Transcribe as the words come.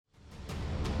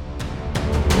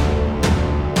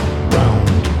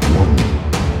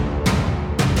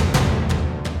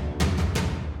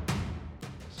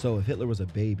So if Hitler was a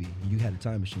baby and you had a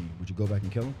time machine, would you go back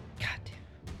and kill him? God damn.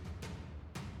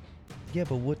 Yeah,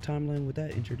 but what timeline would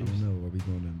that I introduce? don't know. Are we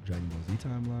going to Dragon Ball Z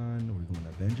timeline? Are we going to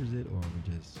Avengers it? Or are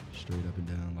we just straight up and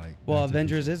down like... Well,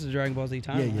 Avengers is a Dragon Ball Z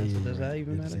timeline, so does right. that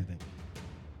even It's the matter?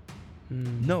 same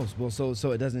thing. No, well, so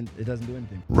it doesn't do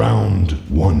anything. Round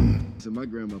 1. So my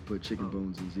grandma put chicken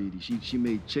bones in ziti. She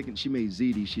made chicken. She made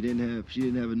ziti. She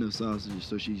didn't have enough sausages,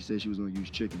 so she said she was gonna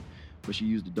use chicken, but she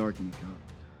used the dark meat kind.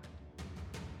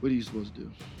 What are you supposed to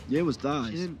do? Yeah, it was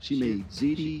thighs. She made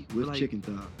ziti with like- chicken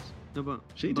thighs. No, but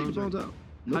She ain't take the bones out.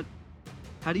 Nope.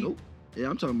 how do you? Nope. Yeah,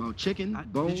 I'm talking about chicken,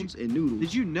 Did bones, you- and noodles.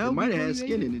 did you know It might before have had you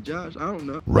skin ate in it, Josh. I don't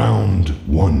know. Round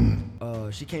 1.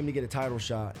 She came to get a title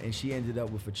shot, and she ended up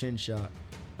with a chin shot,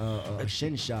 a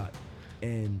shin shot,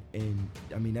 and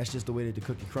I mean that's just the way that the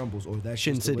cookie crumbles, or that's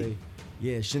Shin just the City. way.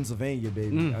 Yeah, Shinsylvania,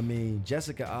 baby. Mm. I mean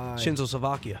Jessica I.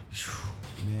 Czechoslovakia.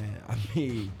 Man, I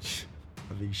mean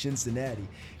Cincinnati.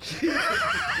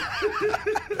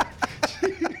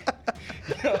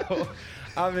 Yo,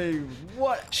 I mean,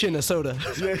 what? Shinnesota.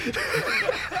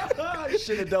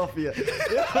 Philadelphia.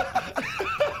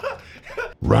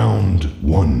 Round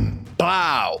 1.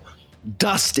 Bow,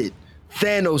 dusted,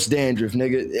 Thanos dandruff,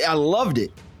 nigga. I loved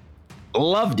it.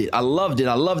 Loved it. I loved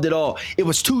it all. It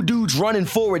was two dudes running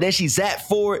forward. Then she zapped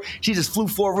forward. She just flew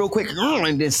forward real quick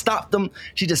and then stopped them.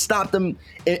 She just stopped them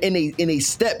in a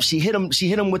step. She hit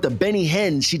them with a Benny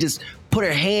Hinn. She just put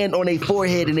her hand on their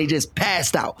forehead and they just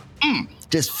passed out.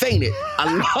 Just fainted.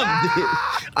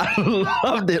 I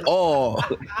loved it all.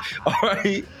 All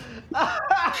right.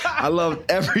 I loved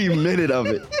every minute of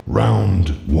it. Round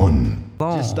 1.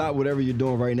 Just stop whatever you're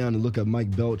doing right now and look up Mike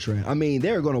Beltran. I mean,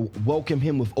 they're going to welcome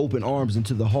him with open arms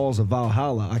into the halls of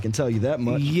Valhalla. I can tell you that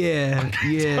much. Yeah.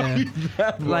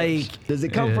 That much. Like, does it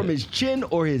come from his chin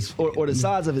or the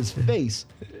size of his face?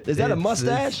 Is that a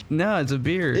mustache? No, it's a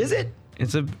beard. Is it?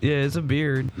 It's a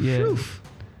beard. Yeah. Phew.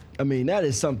 I mean, that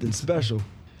is something special.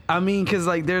 I mean, cause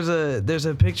like there's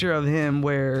a picture of him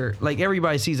where like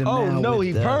everybody sees him Oh, now no,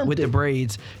 he permed with the it.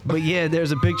 braids. But yeah,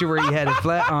 there's a picture where he had it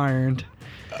flat ironed.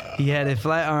 He had it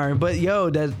flat ironed. But yo,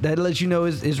 that lets you know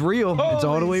it's real. It's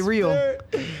all the way real. That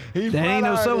ain't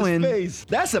no sewing.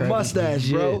 That's a mustache,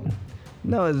 bro.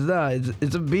 No, it's not.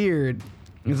 It's a beard.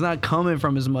 It's not coming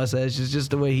from his mustache. It's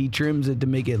just the way he trims it to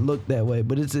make it look that way.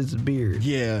 But it's his beard.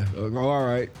 Yeah. All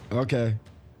right. Okay.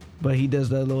 But he does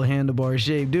that little handlebar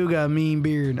shape. Dude got a mean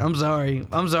beard. I'm sorry.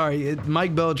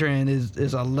 Mike Beltran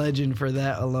is a legend for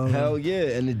that alone. Hell yeah.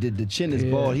 And the chin is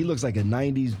bald. He looks like a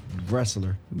 90s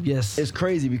wrestler. Yes. It's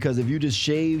crazy because if you just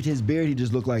shaved his beard, he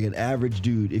just looked like an average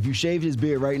dude. If you shaved his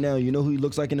beard right now, you know who he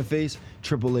looks like in the face?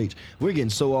 Triple H. We're getting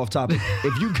so off topic.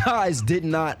 If you guys did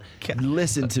not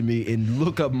listen to me and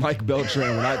look up Mike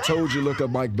Beltran when I told you look up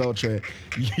Mike Beltran,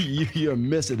 you're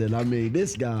missing it. I mean,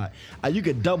 this guy, you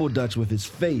could double dutch with his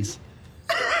face.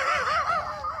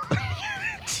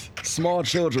 Small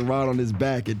children ride on his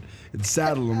back and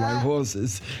saddle him like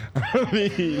horses. I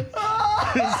mean,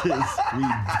 this is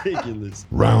ridiculous.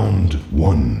 Round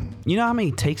 1. You know how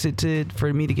many takes it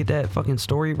for me to get that fucking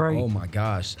story right? Oh my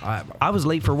gosh. I was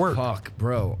late for work. Fuck,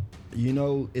 bro. You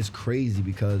know, it's crazy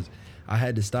because I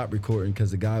had to stop recording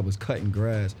because the guy was cutting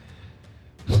grass.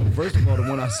 First of all, the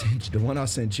one I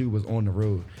sent you was on the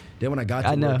road. Then when I got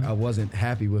to work, I wasn't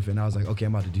happy with it, and I was like, okay,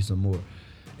 I'm about to do some more.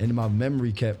 And my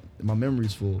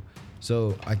memory's full.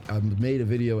 So I made a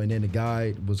video, and then the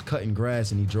guy was cutting grass,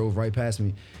 and he drove right past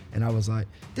me, and I was like,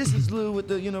 "This is Lou with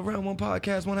the Round One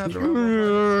podcast, one after Round One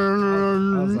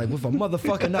podcast." I was like, "With a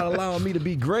motherfucker not allowing me to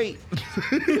be great."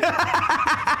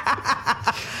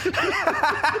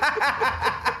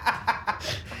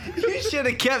 You should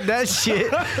have kept that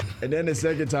shit. And then the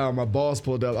second time, my boss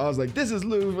pulled up. I was like, "This is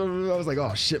Lou." I was like,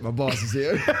 "Oh shit, my boss is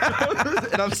here,"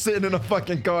 and I'm sitting in a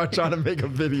fucking car trying to make a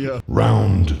video.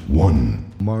 Round 1.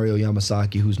 Mario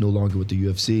Yamasaki, who's no longer with the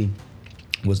UFC,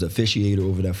 was the officiator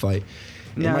over that fight.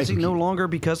 Now, is he no longer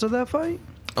because of that fight?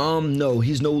 No,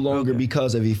 he's no longer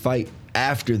because of a fight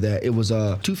after that. It was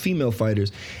two female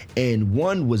fighters, and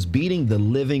one was beating the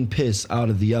living piss out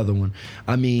of the other one.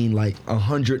 I mean, like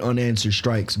 100 unanswered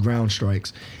strikes, ground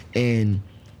strikes, and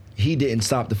he didn't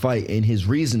stop the fight. And his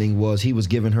reasoning was he was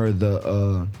giving her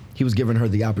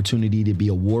the opportunity to be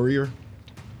a warrior,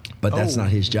 but that's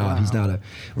not his job. Wow. He's not a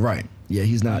right. Yeah,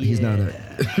 he's not. Yeah. He's not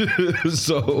a.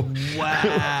 So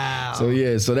wow. So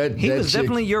yeah. So that he that was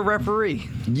definitely your referee.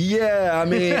 Yeah, I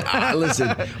mean, listen.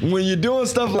 When you're doing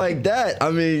stuff like that,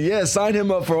 I mean, yeah, sign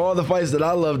him up for all the fights that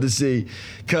I love to see,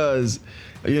 because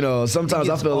sometimes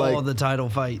I feel like all the title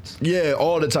fights. Yeah,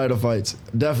 all the title fights,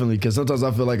 definitely. Because sometimes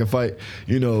I feel like a fight,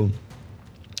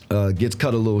 gets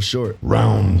cut a little short.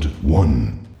 Round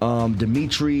 1.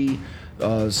 Dimitri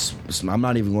I'm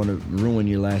not even going to ruin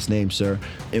your last name, sir.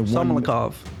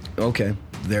 Smolikov. Okay,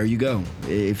 there you go.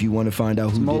 If you want to find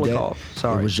out who did that,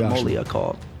 sorry, it was Joshua.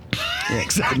 Smolikov. Yeah,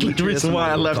 exactly. The reason why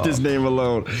I left his name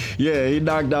alone. Yeah, he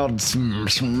knocked out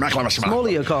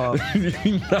Smolikov.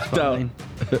 He knocked out.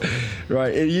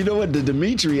 Right, and you know what? The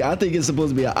Dimitri, I think it's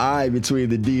supposed to be an I between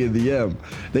the D and the M.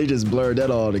 They just blurred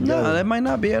that all together. No, that might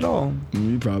not be at all.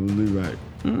 You're probably right.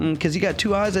 Because he got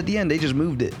 2 I's at the end. They just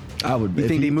moved it. I would. You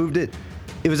think they moved it?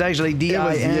 It was actually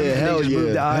D-I-M, and they just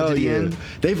moved the I to the end.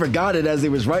 They forgot it as they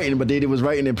was writing, but they was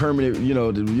writing in permanent,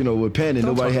 with pen, and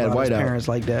nobody had whiteout. Parents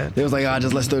like that. They was like,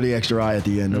 just let's throw the extra I at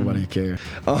the end. Nobody cared.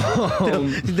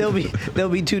 They'll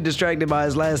be too distracted by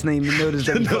his last name to notice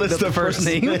that the first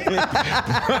name.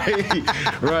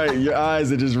 right. Your eyes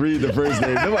that just read the first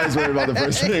name. Nobody's worried about the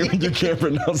first name when you can't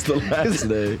pronounce the last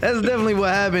name. That's definitely what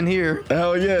happened here.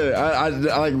 Hell yeah! I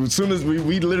like as soon as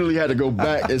we literally had to go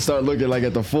back and start looking like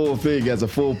at the full thing as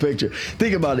a full picture.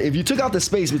 Think about it. If you took out the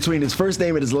space between his first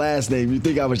name and his last name, you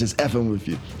think I was just effing with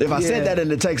you. If I sent that in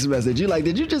the text message, you like,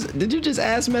 did you just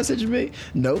ass message me?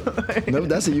 Nope. Nope,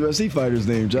 that's a UFC fighter's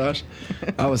name, Josh.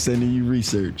 I was sending you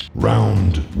research.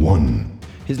 Round 1.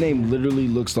 His name literally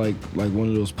looks like one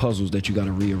of those puzzles that you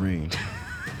gotta rearrange.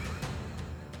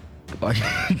 like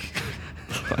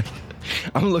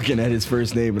I'm looking at his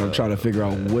first name and I'm trying to figure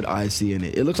out what I see in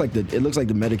it. It looks like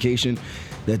the medication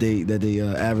that they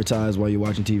advertise while you're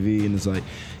watching TV, and it's like,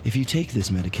 if you take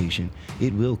this medication,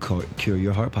 it will cure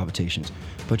your heart palpitations,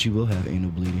 but you will have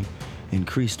anal bleeding,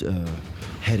 increased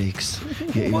headaches,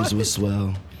 your ears will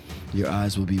swell, your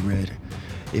eyes will be red.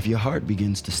 If your heart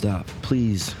begins to stop,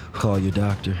 please call your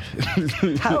doctor.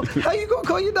 How you gonna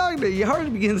call your doctor? Your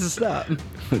heart begins to stop.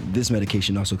 This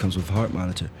medication also comes with a heart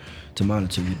monitor to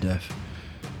monitor your death.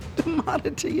 To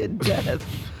monitor your death.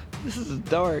 This is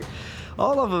dark.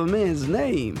 All of a man's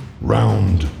name.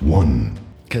 Round 1.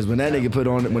 Because when that nigga put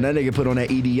on that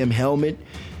EDM helmet,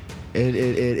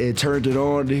 it turned it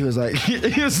on. He was like,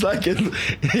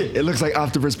 it looks like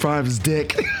Optimus Prime's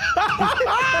dick.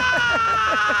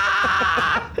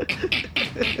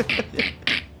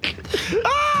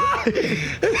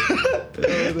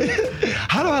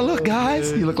 How do I look,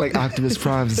 guys? You look like Optimus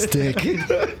Prime's dick.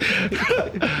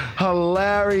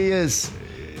 Hilarious.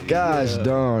 Gosh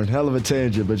darn, hell of a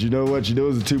tangent. But you know what?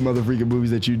 Those are 2 motherfucking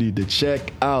movies that you need to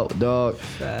check out, dog.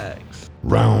 Facts.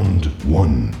 Round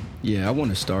 1. Yeah, I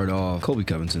want to start off. Colby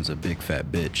Covington's a big fat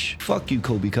bitch. Fuck you,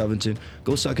 Colby Covington.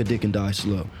 Go suck a dick and die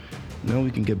slow. Now we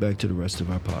can get back to the rest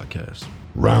of our podcast.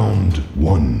 Round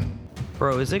 1.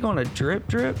 Bro, is it gonna drip?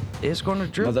 It's gonna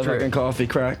drip. Motherfucking coffee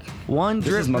crack. One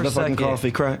drip This is per motherfucking second.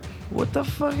 coffee crack. What the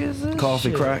fuck is this? Coffee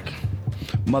shit? crack.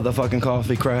 Motherfucking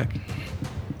coffee crack.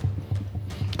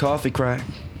 Coffee crack.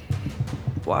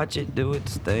 Watch it do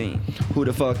its thing. Who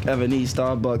the fuck ever needs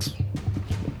Starbucks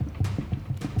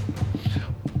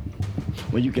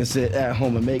when you can sit at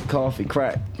home and make coffee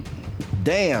crack?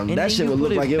 Damn, And that then shit you would look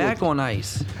put like it it back would. on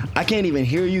ice. I can't even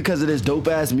hear you because of this dope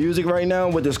ass music right now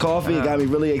with this coffee. It got me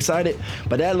really excited.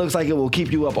 But that looks like it will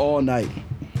keep you up all night.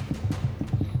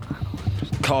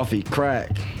 Coffee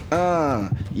crack.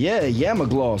 Yeah, Yama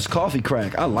Gloss, coffee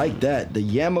crack. I like that. The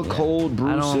Yama cold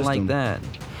brew I don't system. like that.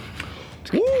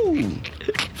 Woo!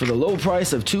 For the low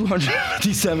price of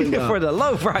 $257. For the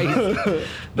low price.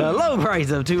 The low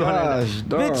price of $200. Gosh,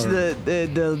 darn. Bitch,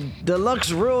 the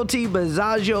deluxe royalty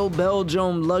Bazaggio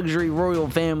Belgium luxury royal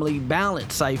family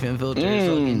balanced siphon filter is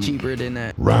looking cheaper than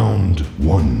that. Round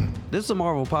 1. This is a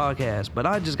Marvel podcast, but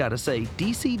I just gotta say,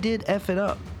 DC did F it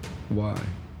up. Why?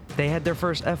 They had their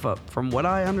first F up. From what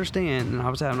I understand, and I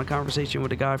was having a conversation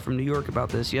with a guy from New York about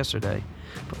this yesterday,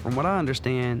 but from what I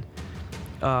understand,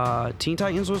 Teen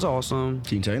Titans was awesome.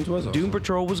 Teen Titans was awesome. Doom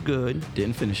Patrol was good.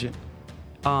 Didn't finish it.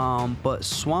 But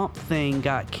Swamp Thing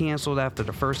got canceled after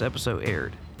the first episode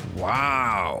aired.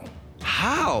 Wow.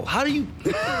 How? How do you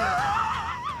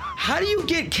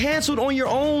get canceled on your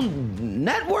own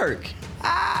network?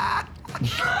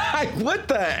 Like, what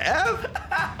the F?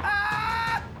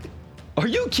 Are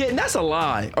you kidding? That's a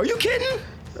lie. Are you kidding?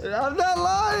 I'm not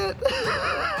lying.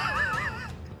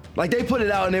 Like, they put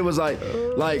it out and it was like,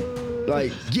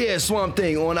 yeah, Swamp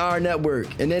Thing on our network.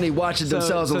 And then they watched it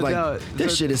themselves and was like,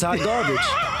 this shit is hot garbage.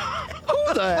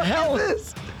 Who the hell?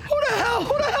 Who the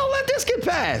hell let this get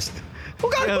past? Who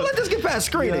let this get past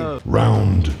screening?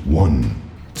 Round 1.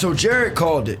 So Jared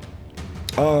called it.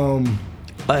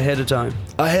 Ahead of time.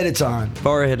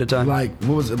 Far ahead of time. Like,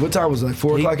 what time was it? Like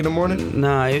 4 o'clock in the morning?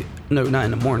 No, not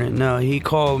in the morning. No, he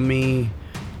called me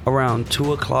around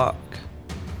 2 o'clock.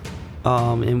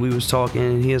 And we was talking,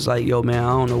 and he was like, yo, man, I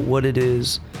don't know what it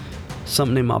is.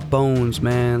 Something in my bones,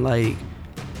 man. Like,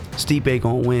 Stipe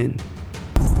gonna win.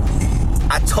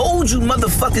 I told you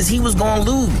motherfuckers he was gonna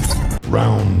lose.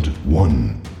 Round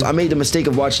 1. I made the mistake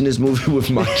of watching this movie with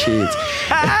my kids.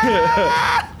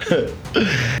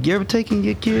 You ever taken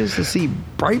your kids to see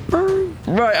Brightburn?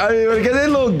 Right, I mean, because they're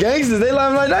little gangsters. They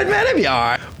like, man, they be all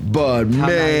right. But,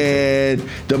 man,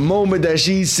 the moment that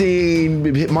she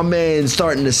seen my man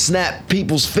starting to snap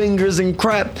people's fingers and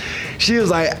crap, she was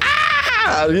like, ah!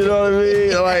 You know what I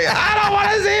mean? Like, I don't want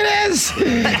to see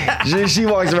this. She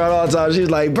walks around all the time.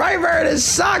 She's like, Brightburn, it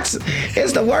sucks.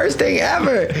 It's the worst thing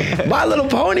ever. My Little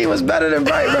Pony was better than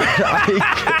Brightburn.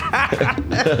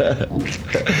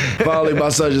 Finally, my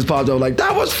son just popped up like,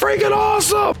 that was freaking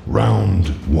awesome. Round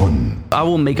 1. I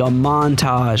will make a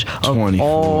montage of 24.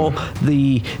 all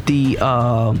the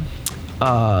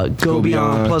Go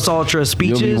Beyond Plus Ultra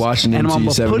speeches, You'll be watching and I'm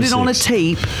MT gonna put it on a 76.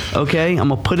 tape. Okay, I'm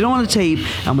gonna put it on a tape.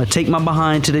 I'm gonna take my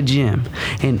behind to the gym,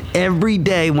 and every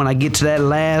day when I get to that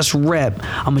last rep,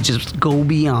 I'm gonna just go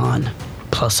beyond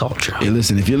Plus Ultra. Hey,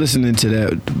 listen, if you're listening to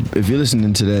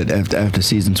that after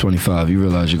season 25, you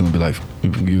realize you're gonna be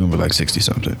like 60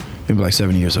 something. You're gonna be like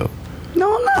 70 years old.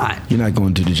 No, I'm not. You're not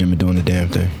going to the gym and doing the damn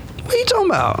thing. What are you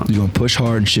talking about? You're gonna push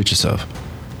hard and shit yourself.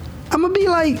 I'm gonna be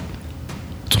like,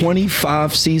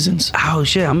 25 seasons. oh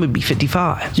shit, I'm gonna be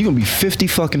 55. You're gonna be 50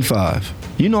 fucking 5.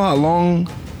 You know how long?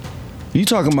 You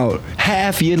talking about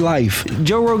half your life.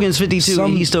 Joe Rogan's 52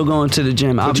 and he's still going to the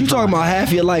gym. But you talking about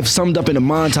half your life summed up in a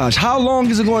montage. How long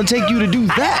is it going to take you to do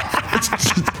that?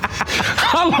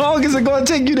 How long is it going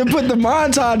to take you to put the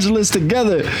montage list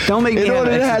together? Don't make me have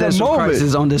an existential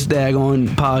crisis on this daggone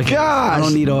podcast. Gosh, I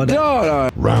don't need all that. No.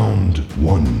 Round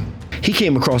 1. He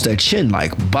came across that chin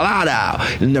like, blah,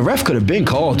 and the ref could have been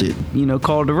called it. You know,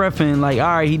 called the ref and like, all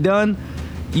right, he done.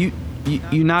 You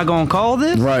not gonna call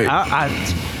this? Right.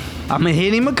 I'm gonna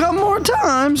hit him a couple more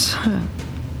times.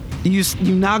 You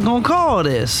not gonna call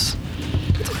this?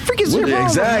 What the freak is your problem,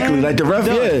 Exactly, man? like the ref,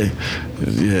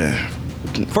 yeah.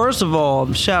 First of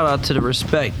all, shout out to the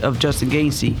respect of Justin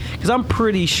Gaethje, because I'm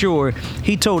pretty sure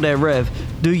he told that ref,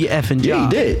 do your effing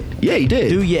job. Yeah, he did.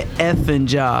 Do your effing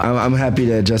job. I'm happy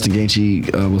that Justin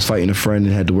Gaethje was fighting a friend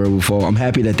and had the werewolf fall. I'm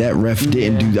happy that ref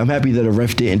didn't do. I'm happy that a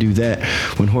ref didn't do that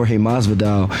when Jorge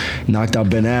Masvidal knocked out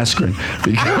Ben Askren,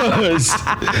 because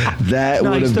that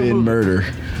would have been murder.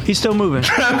 He's still moving.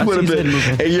 That would have been.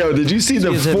 Hey, yo, did you see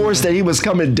the force that he was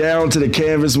coming down to the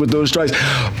canvas with those strikes?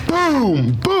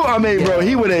 Boom, boom. I mean, bro,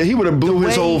 he would have blew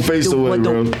his whole face away,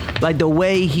 bro. Like the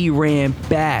way he ran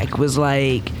back was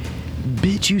like,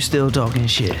 bitch, you still talking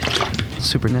shit.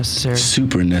 Super necessary.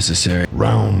 Super necessary.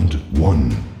 Round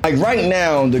 1. Like right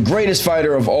now, the greatest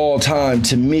fighter of all time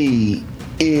to me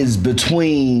is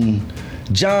between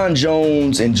John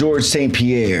Jones and George St.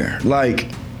 Pierre. Like,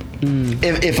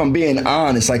 if I'm being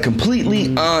honest, like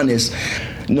completely honest,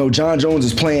 you know, John Jones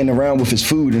is playing around with his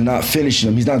food and not finishing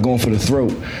him. He's not going for the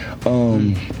throat.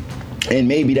 And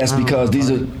maybe that's because these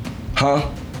are, huh?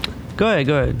 Go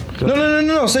ahead.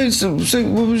 No. Say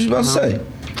what was you about to say?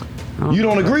 You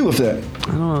don't agree with that?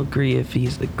 I don't agree if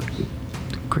he's the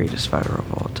greatest fighter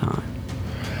of all time.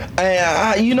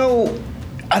 You know,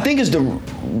 I think it's the.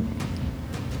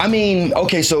 I mean,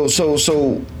 okay, so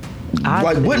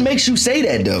like, what makes you say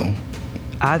that though?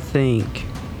 I think,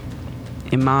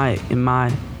 in my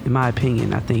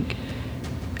opinion, I think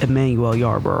Emmanuel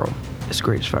Yarborough is the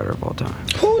greatest fighter of all time.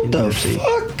 Who the UFC.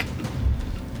 fuck?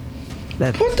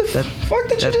 What the fuck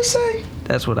did you just say?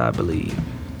 That's what I believe.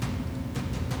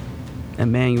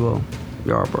 Emmanuel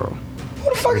Yarborough. Who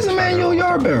the fuck is Emmanuel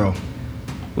Yarborough?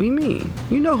 What do you mean?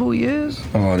 You know who he is?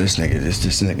 Oh, this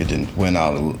nigga didn't went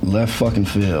out left fucking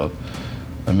field.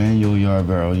 Emmanuel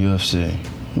Yarborough, UFC.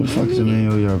 Who the fuck is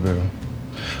Emmanuel Yarborough?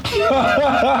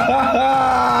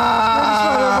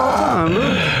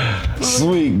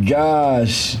 Sweet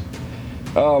gosh.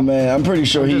 Oh man, I'm pretty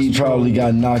sure he probably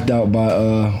got knocked out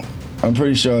by I'm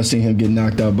pretty sure I seen him get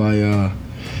knocked out by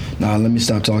nah, let me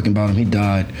stop talking about him. He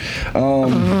died.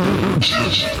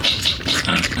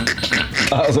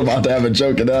 I was about to have a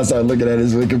joke and then I started looking at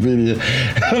his Wikipedia.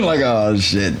 I'm like, oh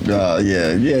shit. Yeah,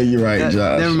 you're right,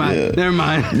 Josh. Never mind. Yeah. Never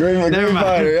mind. Great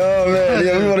fighter. Oh man,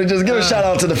 yeah, we want to just give a shout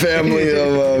out to the family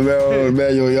of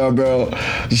Emmanuel Yarborough.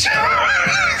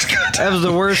 That was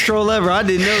the worst troll ever. I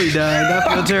didn't know he died.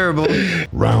 I feel terrible.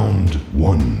 Round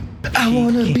 1. I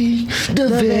wanna be the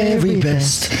very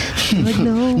best. Like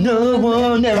no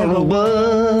one ever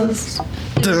was.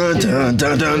 Dun, dun,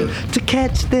 dun, dun. To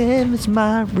catch them is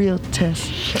my real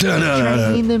test.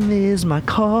 Train them is my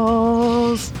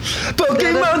cause.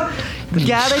 Pokemon.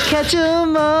 Gotta catch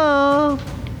them all.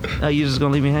 Oh, you just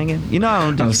gonna leave me hanging? You know I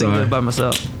don't do things by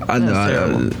myself. I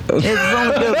know. It's only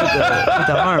good with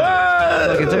the harmony.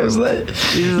 fucking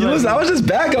terrible. I was just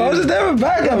back up. I was just there with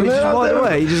back up. You just walked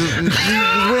away. You just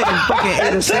went and fucking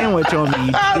ate a sandwich on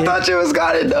me. I thought you was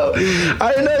got it though.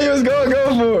 I didn't know you was going to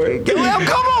go for it. Well,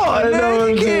 come on, man.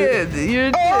 You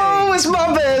can't. Oh, it's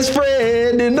my best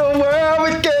friend in the world.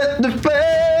 We get the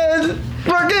friends.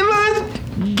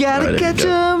 Gotta catch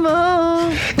 'em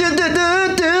all.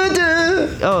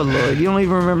 Oh, Lord. You don't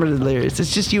even remember the lyrics.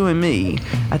 It's just you and me.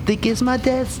 I think it's my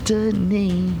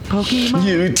destiny. Pokemon.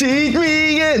 You teach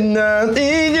me and I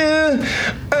need you.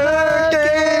 I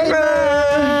can't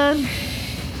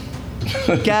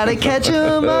run. Gotta catch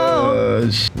 'em all.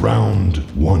 Round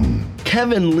 1.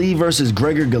 Kevin Lee versus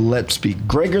Gregor Gillespie.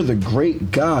 Gregor the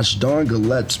Great, gosh darn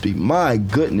Gillespie. My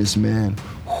goodness, man.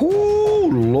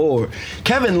 Whoo, Lord.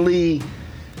 Kevin Lee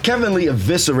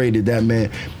eviscerated that man.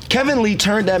 Kevin Lee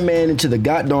turned that man into the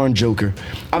goddamn Joker.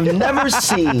 I've never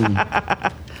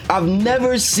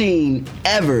seen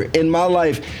ever in my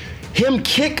life him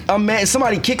kick a man,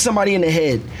 somebody kick somebody in the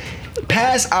head,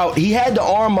 pass out. He had the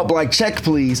arm up like check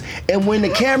please, and when the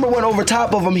camera went over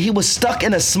top of him, he was stuck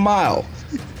in a smile.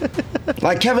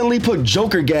 Like Kevin Lee put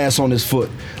Joker gas on his foot.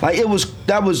 Like it was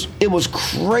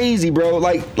crazy, bro.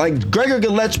 Like Gregor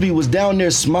Gillespie was down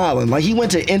there smiling. Like he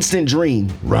went to instant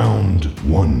dream. Round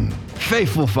 1.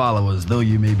 Faithful followers, though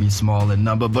you may be small in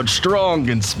number, but strong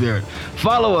in spirit,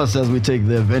 follow us as we take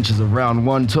the adventures of Round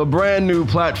 1 to a brand new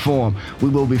platform. We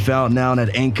will be found now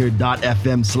at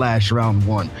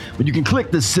anchor.fm/round1, but you can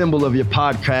click the symbol of your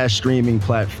podcast streaming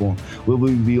platform. We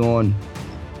will be on...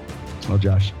 Oh,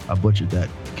 Josh, I butchered that.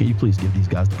 Can you please give these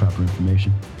guys the proper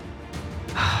information?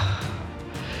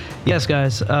 Yes,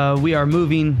 guys. We are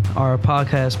moving our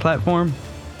podcast platform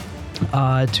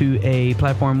to a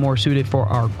platform more suited for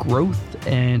our growth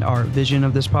and our vision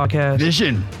of this podcast.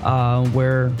 Vision.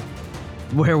 Where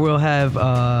we'll have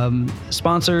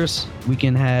sponsors. We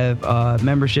can have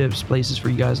memberships, places for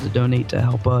you guys to donate to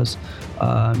help us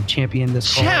champion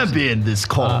this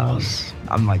cause.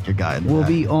 I'm like your guy. We'll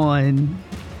be on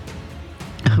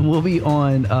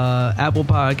Apple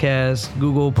Podcasts,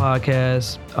 Google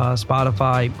Podcasts,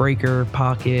 Spotify, Breaker,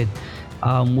 Pocket.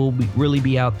 We'll really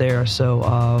be out there.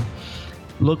 So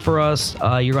look for us.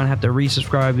 You're going to have to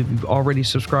resubscribe if you've already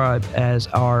subscribed, as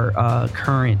our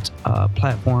current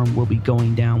platform will be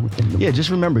going down within the week. Just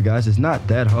remember, guys, it's not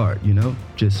that hard,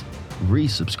 Just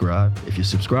resubscribe. If you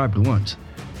subscribed once,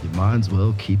 you might as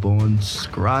well keep on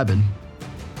scribing.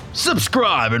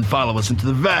 Subscribe and follow us into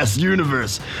the vast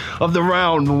universe of the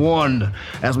Round 1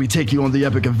 as we take you on the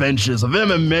epic adventures of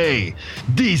MMA,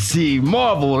 DC,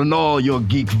 Marvel, and all your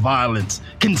geek violence.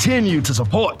 Continue to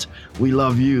support. We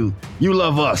love you. You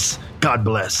love us. God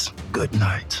bless. Good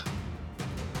night.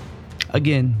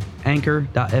 Again,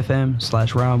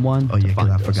 anchor.fm/round1. Oh, yeah, because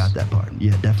I forgot that part.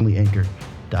 Yeah, definitely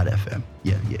anchor.fm.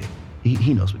 Yeah.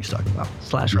 He knows what he's talking about.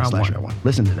 /round1.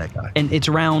 Listen to that guy. And it's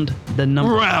round the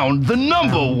number. Round the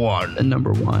number one. The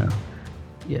number one.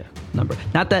 Yeah, number.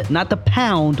 Not the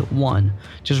pound one.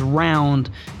 Just round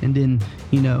and then,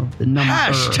 the number.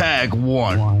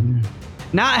 #1.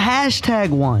 Not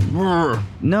 #1.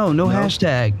 No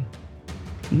hashtag.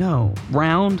 No.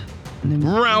 Round. And then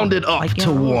round it up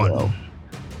to 1.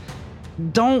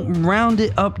 Don't round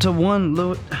it up to 1,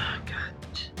 Louis.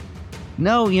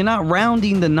 No, you're not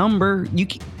rounding the number.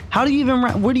 How do you even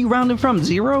round? Where do you round it from?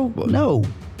 0? No.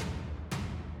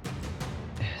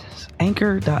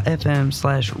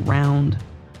 Anchor.fm/round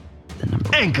the number.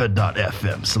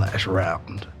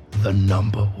 Anchor.fm/round the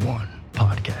number 1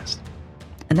 podcast.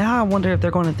 And now I wonder if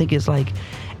they're going to think it's like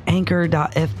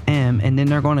anchor.fm and then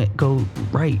they're going to go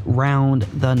round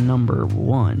the number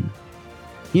 1.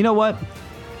 You know what?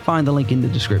 Find the link in the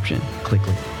description. Click.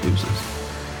 Deuces.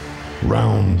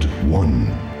 Round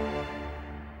 1.